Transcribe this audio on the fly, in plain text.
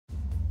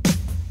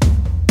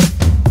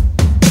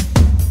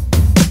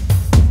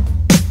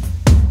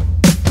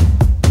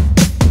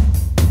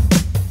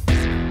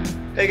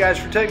guys,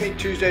 for Technique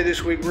Tuesday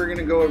this week, we're going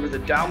to go over the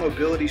Dowel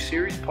Mobility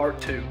Series Part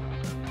 2.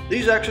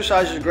 These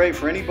exercises are great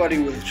for anybody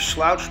with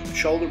slouched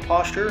shoulder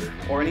posture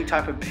or any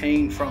type of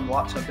pain from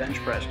lots of bench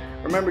press.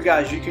 Remember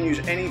guys, you can use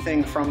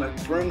anything from a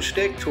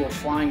broomstick to a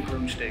flying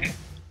broomstick.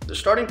 The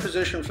starting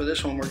position for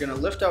this one, we're going to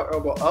lift our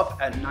elbow up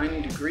at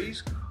 90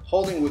 degrees,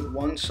 holding with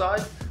one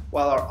side,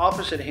 while our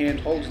opposite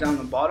hand holds down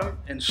the bottom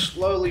and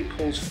slowly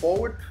pulls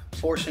forward,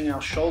 forcing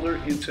our shoulder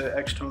into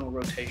external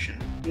rotation.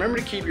 Remember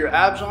to keep your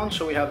abs on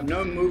so we have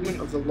no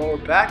movement of the lower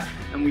back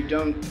and we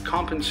don't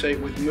compensate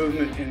with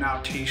movement in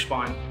our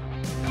T-spine.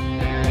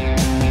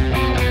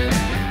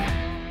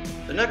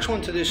 The next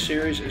one to this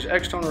series is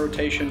external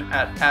rotation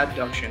at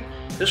adduction.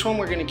 This one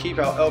we're going to keep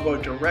our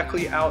elbow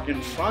directly out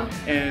in front,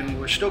 and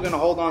we're still going to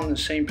hold on in the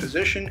same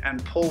position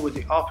and pull with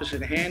the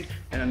opposite hand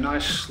in a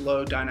nice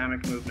slow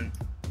dynamic movement.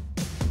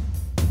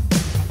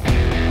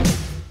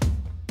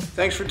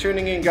 Thanks for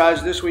tuning in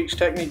guys. This week's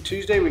Technique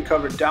Tuesday we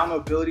covered Dowel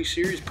Mobility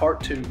Series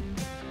Part 2.